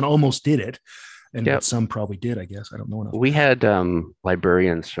cultures and almost did it. And Yeah. but some probably did, I guess. I don't know enough. We had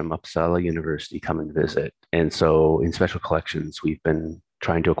librarians from Uppsala University come and visit. And so in special collections, we've been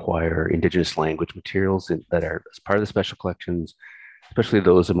trying to acquire indigenous language materials that are as part of the special collections, especially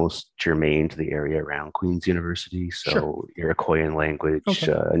those are most germane to the area around Queen's University. So Sure. Iroquoian language, Okay.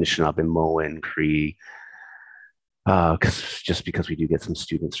 Anishinaabe-Moan, Cree, because we do get some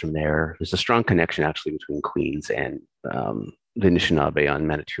students from there. There's a strong connection actually between Queens and the Anishinaabe on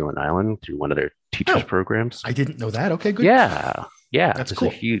Manitoulin Island through one of their teachers programs. I didn't know that. Okay, good. Yeah, That's there's cool.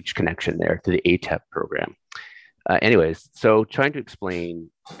 a huge connection there to the ATEP program. Anyways, so trying to explain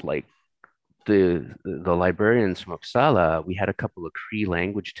like the librarians from Uppsala, we had a couple of Cree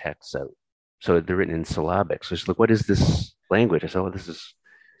language texts out, so they're written in syllabic. So it's like, what is this language? I said, oh, this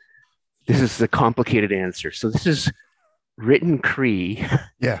is a complicated answer. So this is written Cree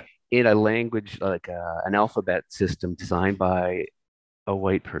Yeah. in a language like an alphabet system designed by a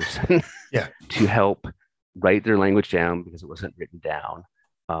white person Yeah. to help write their language down because it wasn't written down,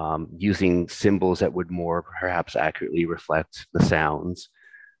 using symbols that would more perhaps accurately reflect the sounds.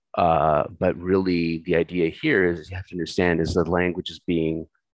 But really, the idea here is you have to understand is the language is being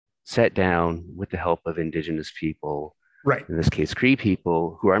set down with the help of indigenous people, Right. in this case, Cree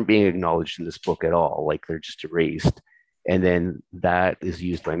people, who aren't being acknowledged in this book at all, like they're just erased. And then that is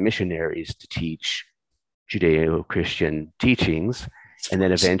used by missionaries to teach Judeo-Christian teachings. And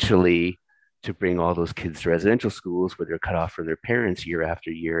then eventually to bring all those kids to residential schools where they're cut off from their parents year after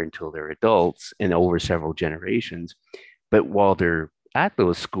year until they're adults and over several generations. But while they're at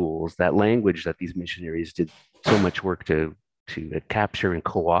those schools, that language that these missionaries did so much work to capture and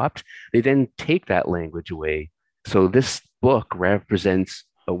co-opt, they then take that language away. So this book represents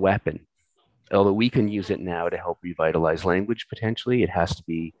a weapon. Although we can use it now to help revitalize language potentially, it has to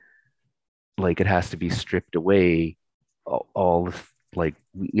be stripped away. All like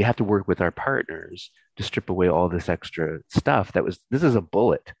we have to work with our partners to strip away all this extra stuff. This is a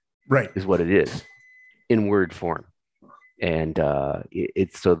bullet, Right. is what it is in word form. And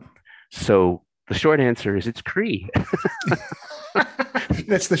it's so the short answer is it's Cree.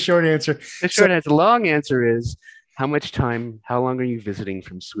 That's the short answer. The short answer. The long answer is how long are you visiting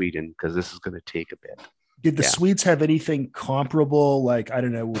from Sweden? Because this is going to take a bit. Did the Swedes have anything comparable, like, I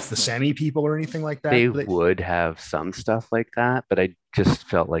don't know, with the Sami people or anything like that? They would have some stuff like that, but I just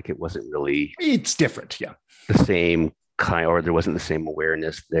felt like it wasn't really It's different. Yeah. the same kind, or there wasn't the same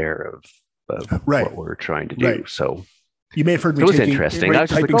awareness there of Right. what we're trying to do. Right. So You may have heard me it was interesting. I was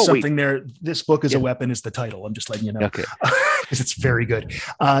just typing like, oh, something there. This book is a weapon is the title. I'm just letting you know. Okay. Because it's very good.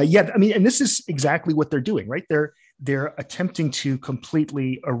 Yeah, I mean, and this is exactly what they're doing, right? They're attempting to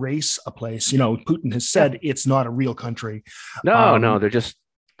completely erase a place. Putin has said it's not a real country. No, they're just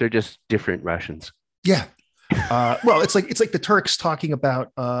different Russians. Yeah. Well, it's like the Turks talking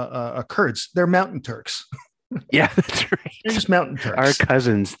about Kurds. They're mountain Turks. Yeah, that's right. They're just mountain Our Turks.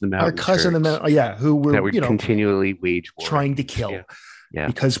 cousins, the Our mountain cousin, Turks, who that were, would continually wage war trying to against. Yeah, kill, yeah,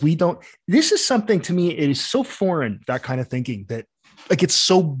 because we don't. This is something to me. It is so foreign, that kind of thinking, that like it's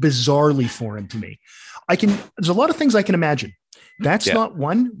so bizarrely foreign to me. There's a lot of things I can imagine. That's yeah. not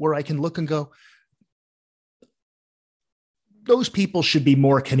one where I can look and go, those people should be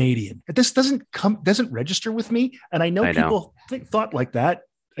more Canadian. This doesn't register with me. And I know people thought like that.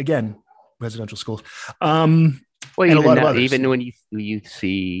 Again, residential schools. Well, and even a lot of now, others. even when you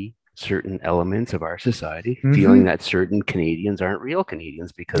see certain elements of our society feeling that certain Canadians aren't real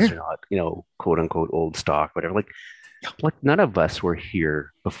Canadians because they're not, quote unquote old stock, whatever. Like none of us were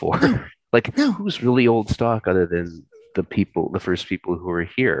here before. No. Who's really old stock other than the first people who were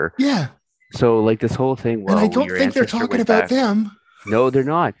here? Yeah. So like this whole thing, and I don't think they're talking about them. No, they're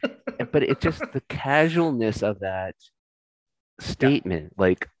not. But it's just the casualness of that statement. Yeah.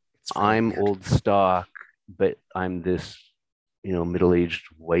 Like, really I'm weird. Old stock, but I'm this, middle-aged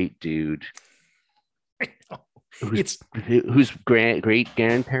white dude whose great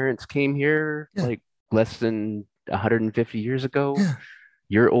grandparents came here like less than 150 years ago. Yeah.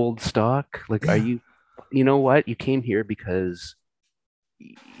 You're old stock. Like, are you? You know what? You came here because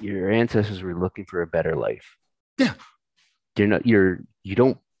your ancestors were looking for a better life. Yeah. You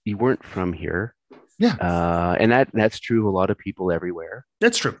weren't from here. Yeah. And that's true of a lot of people everywhere.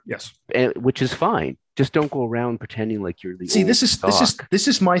 That's true. Yes. Which is fine. Just don't go around pretending like you're the this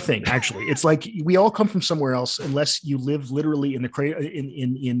is my thing, actually. It's like we all come from somewhere else, unless you live literally in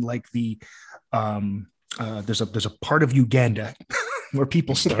the in like the there's a part of Uganda where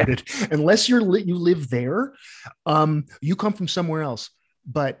people started. Unless you live there, you come from somewhere else.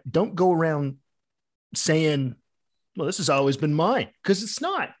 But don't go around saying, well, this has always been mine, because it's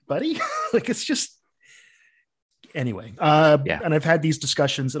not, buddy. Like, it's just, anyway. And I've had these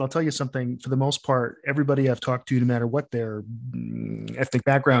discussions, and I'll tell you something, for the most part, everybody I've talked to, no matter what their ethnic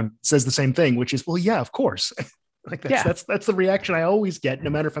background, says the same thing, which is, well, yeah, of course. Like that's the reaction I always get, no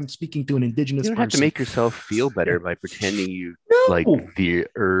matter if I'm speaking to an Indigenous person. You don't have to make yourself feel better by pretending you like the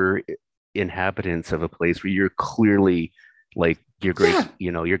inhabitants of a place where you're clearly like your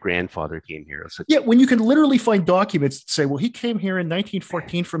your grandfather came here. So, when you can literally find documents that say, well, he came here in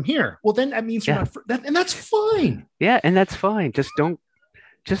 1914 from here. Well, then that means you're not, and that's fine. Yeah, and that's fine. Just don't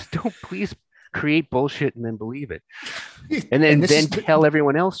please create bullshit and then believe it. And then tell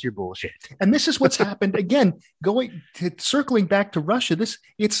everyone else your bullshit. And this is what's happened. Again, circling back to Russia,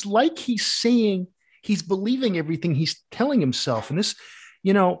 it's like he's believing everything he's telling himself. And this,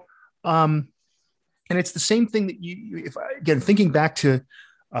 and it's the same thing that thinking back to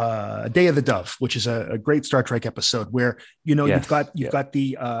Day of the Dove, which is a great Star Trek episode where, you've got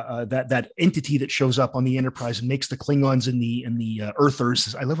the that entity that shows up on the Enterprise and makes the Klingons and the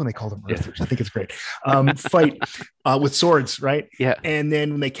Earthers. I love when they call them Earthers. I think it's great. Fight with swords, right? Yeah. And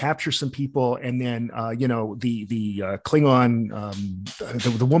then when they capture some people, and then the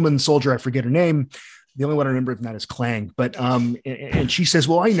Klingon, the woman soldier, I forget her name. The only one I remember of that is Klang. But and she says,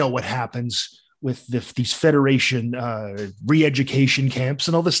 well, I know what happens with these Federation re-education camps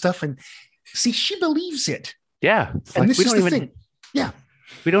and all this stuff. And see, she believes it. Yeah. And this is the thing. Yeah.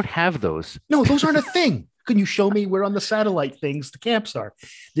 We don't have those. No, those aren't a thing. Can you show me where on the satellite things the camps are?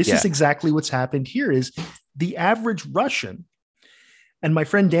 This is exactly what's happened here. Is the average Russian, and my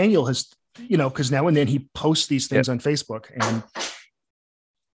friend Daniel has, because now and then he posts these things on Facebook, and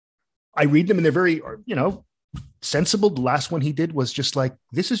I read them, and they're very, sensible. The last one he did was just like,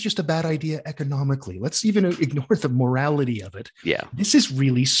 this is just a bad idea economically. Let's even ignore the morality of it. Yeah. This is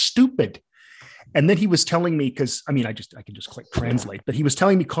really stupid. And then he was telling me, because I can just click translate, but he was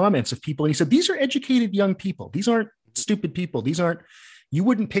telling me comments of people, and he said, these are educated young people. These aren't stupid people. You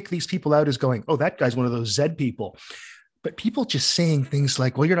wouldn't pick these people out as going, oh, that guy's one of those Zed people. But people just saying things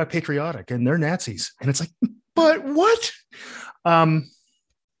like, well, you're not patriotic and they're Nazis. And it's like, but what?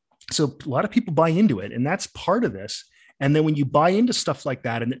 So a lot of people buy into it, and that's part of this. And then when you buy into stuff like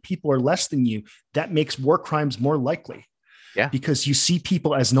that, and that people are less than you, that makes war crimes more likely. Yeah. Because you see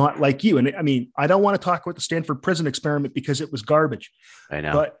people as not like you. And I mean, I don't want to talk about the Stanford prison experiment because it was garbage. I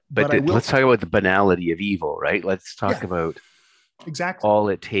know. But let's talk about the banality of evil, right? Let's talk about exactly all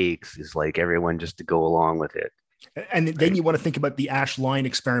it takes is like everyone just to go along with it. And then you want to think about the ash line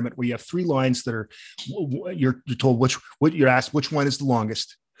experiment, where you have 3 lines that are, you're told you're asked which one is the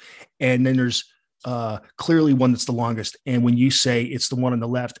longest. And then there's clearly one that's the longest. And when you say it's the one on the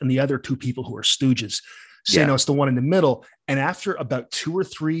left, and the other 2 people who are stooges say, no, it's the one in the middle. And after about 2 or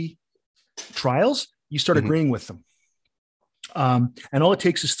 3 trials, you start agreeing with them. And all it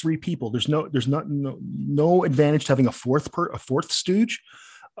takes is 3 people. There's no advantage to having a fourth stooge.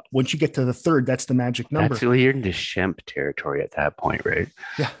 Once you get to the third, that's the magic number. That's really into Shemp territory at that point, right?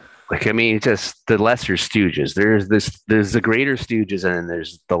 Yeah. Like, I mean, just the lesser stooges. There's the greater stooges, and then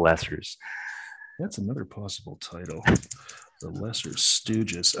there's the lessers. That's another possible title. The Lesser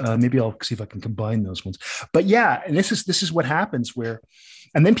Stooges. Maybe I'll see if I can combine those ones. But yeah, and this is what happens where,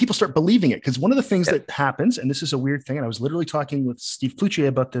 and then people start believing it, because one of the things that happens, and this is a weird thing, and I was literally talking with Steve Plucci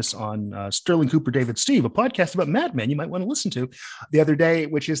about this on Sterling Cooper, David Steve, a podcast about Mad Men you might want to listen to the other day,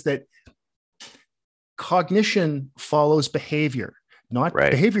 which is that cognition follows behavior. Not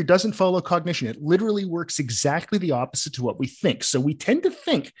right. Behavior doesn't follow cognition. It literally works exactly the opposite to what we think. So we tend to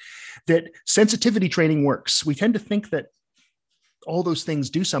think that sensitivity training works. We tend to think that all those things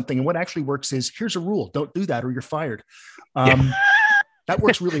do something. And what actually works is, here's a rule: don't do that or you're fired. That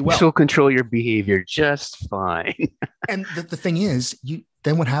works really well. She'll control your behavior just fine. And the thing is,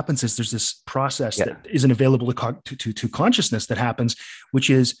 then what happens is there's this process that isn't available to consciousness that happens, which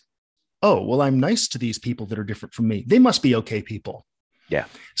is, oh, well, I'm nice to these people that are different from me. They must be okay people. Yeah.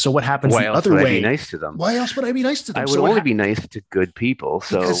 So what happens the other way? Why be nice to them? Why else would I be nice to them? I would only be nice to good people.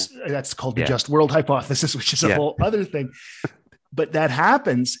 So because that's called the just world hypothesis, which is a whole other thing. But that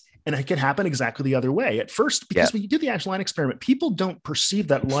happens, and it can happen exactly the other way. At first, because when you do the action line experiment, people don't perceive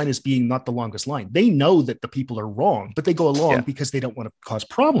that line as being not the longest line. They know that the people are wrong, but they go along because they don't want to cause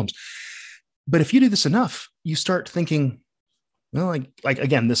problems. But if you do this enough, you start thinking, well, like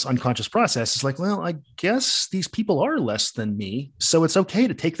again, this unconscious process is like, well, I guess these people are less than me, so it's okay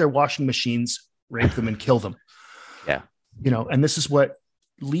to take their washing machines, rape them, and kill them. Yeah. And this is what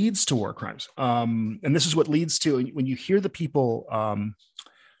leads to war crimes. And this is what leads to, when you hear the people from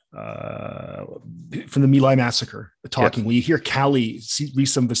the My Lai massacre talking, when you hear Cali read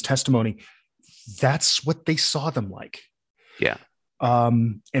some of his testimony, that's what they saw them like. Yeah.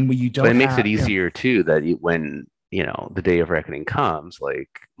 And when you don't, but it makes it easier too, that when, the day of reckoning comes, like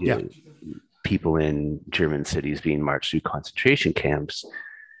people in German cities being marched through concentration camps,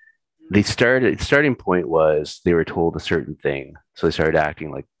 starting point was they were told a certain thing. So they started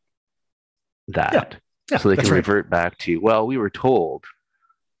acting like that. Yeah, so they can revert back to, well, we were told,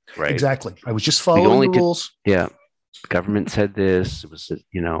 right? Exactly. I was just following the rules. The government said this. It was,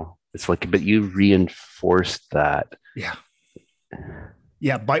 it's like, but you reinforced that. Yeah.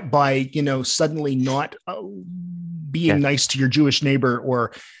 Yeah. By suddenly not being nice to your Jewish neighbor,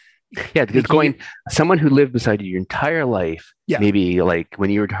 or someone who lived beside you your entire life. Yeah. Maybe like when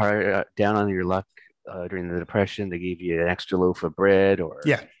you were down on your luck during the Depression, they gave you an extra loaf of bread, or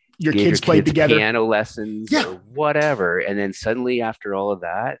your kids played together, piano lessons, or whatever. And then suddenly, after all of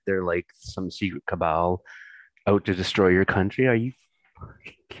that, they're like some secret cabal out to destroy your country. Are you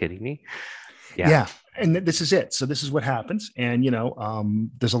kidding me? Yeah. And this is it. So this is what happens. And,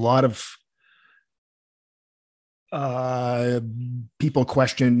 there's a lot of people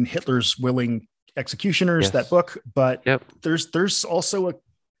question Hitler's willing executioners, that book, but there's also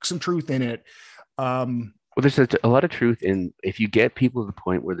some truth in it. Well, there's a lot of truth in, if you get people to the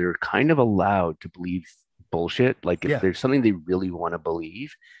point where they're kind of allowed to believe bullshit, like if there's something they really want to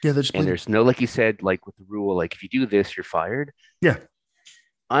believe, and there's no, like you said, like with the rule, like if you do this, you're fired. Yeah.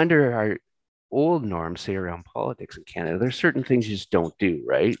 Under our old norms, say around politics in Canada, there's certain things you just don't do,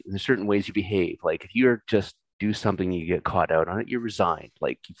 right? And there's certain ways you behave. Like if you're just do something, you get caught out on it, you're resigned.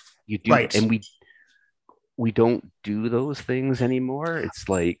 Like you do, and we don't do those things anymore. It's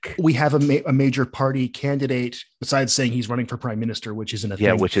like we have a major party candidate, besides saying he's running for prime minister, which isn't a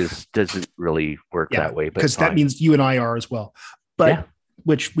thing. Which doesn't really work that way, because that means you and I are as well. But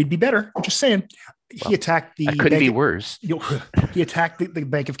which we'd be better. I'm just saying. He attacked the. That couldn't be worse. He attacked the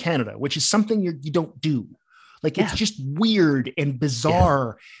Bank of Canada, which is something you don't do. Like it's just weird and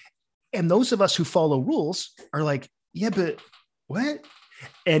bizarre. And those of us who follow rules are like, but what?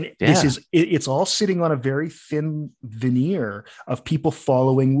 And this is, it's all sitting on a very thin veneer of people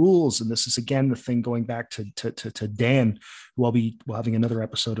following rules. And this is, again, the thing going back to Dan, who I'll be having another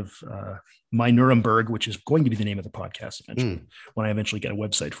episode of My Nuremberg, which is going to be the name of the podcast eventually, when I eventually get a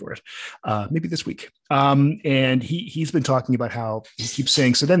website for it, maybe this week. And he's been talking about how he keeps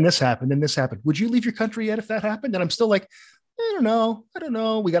saying, so then this happened, then this happened. Would you leave your country yet if that happened? And I'm still like, I don't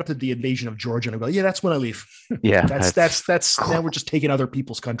know. We got up to the invasion of Georgia, and I go, that's when I leave. Yeah, that's now we're just taking other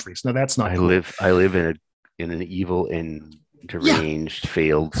people's countries. No, that's not. I live in an evil and deranged,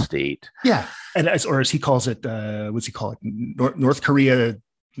 failed state. Yeah, and as he calls it, what's he call it? North Korea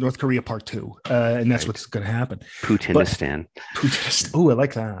Part 2, and that's what's going to happen. Putinistan. Oh, I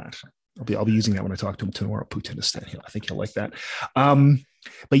like that. I'll be using that when I talk to him tomorrow. Putinistan. I think he'll like that.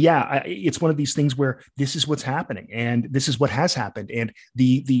 But yeah, it's one of these things where this is what's happening, and this is what has happened, and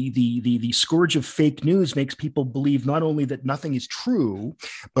the scourge of fake news makes people believe not only that nothing is true,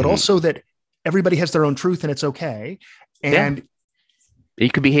 but also that everybody has their own truth and it's okay. And you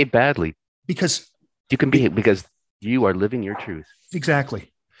can behave badly because you are living your truth.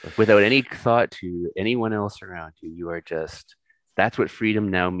 Exactly. Without any thought to anyone else around you. You are just, that's what freedom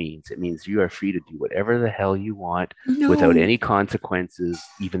now means. It means you are free to do whatever the hell you want without any consequences,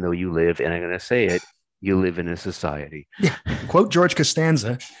 even though you live, and I'm going to say it, you live in a society. Yeah. Quote George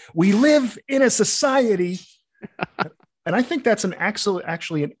Costanza, we live in a society. And I think that's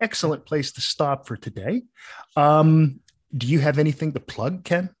actually an excellent place to stop for today. Do you have anything to plug,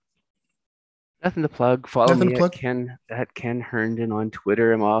 Ken? Nothing to plug. Follow me at Ken Herndon on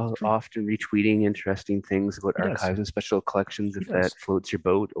Twitter. I'm often retweeting interesting things about archives and special collections, if that floats your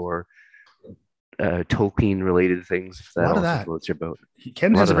boat, or Tolkien related things, if that also floats your boat.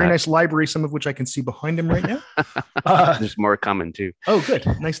 Ken has a very nice library, some of which I can see behind him right now. There's more coming too. Oh, good.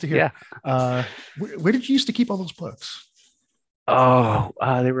 Nice to hear. Yeah. Where did you used to keep all those books? Oh,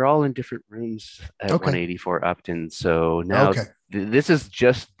 they were all in different rooms at 184 Upton. So now this is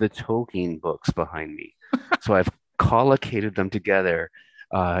just the Tolkien books behind me. So I've collocated them together.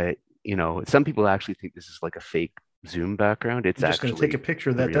 Some people actually think this is like a fake Zoom background. It's I'm just going to take a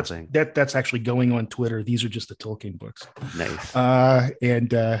picture of that. That's actually going on Twitter. These are just the Tolkien books. Nice.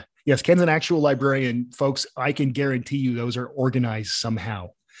 Yes, Ken's an actual librarian, folks. I can guarantee you those are organized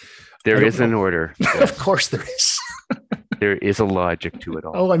somehow. There is an order. Of course there is. There is a logic to it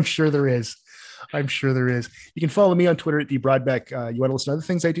all. Oh, I'm sure there is. You can follow me on Twitter at @TheBroadbeck. You want to listen to other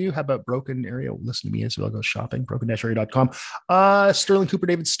things I do? How about Broken Area? Listen to me as well. Go shopping, broken-area.com. Sterling Cooper,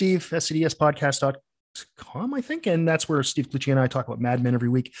 David Steve, scdspodcast.com, I think. And that's where Steve Clucci and I talk about Mad Men every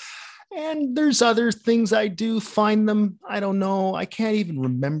week. And there's other things I do. Find them. I don't know. I can't even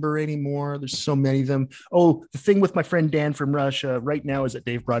remember anymore. There's so many of them. Oh, the thing with my friend Dan from Russia right now is at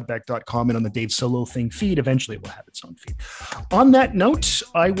davebroadbeck.com and on the Dave Solo Thing feed. Eventually it will have its own feed. On that note,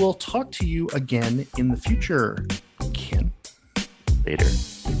 I will talk to you again in the future. Ken. Later.